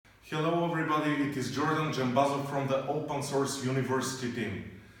Hello everybody, it is Jordan Jambazo from the OS.University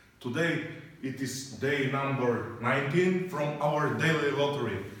team. Today it is day number 19 from our daily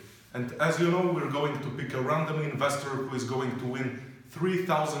lottery. And as you know, we're going to pick a random investor who is going to win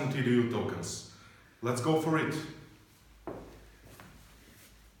 3000 TDU tokens. Let's go for it.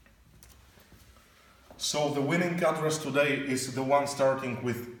 So the winning address today is the one starting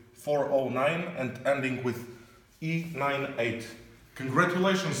with 409 and ending with E98.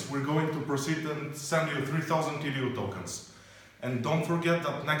 Congratulations, we're going to proceed and send you 3000 TDU tokens. And don't forget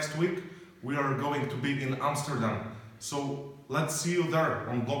that next week we are going to be in Amsterdam. So let's see you there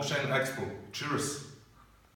on Blockchain Expo. Cheers!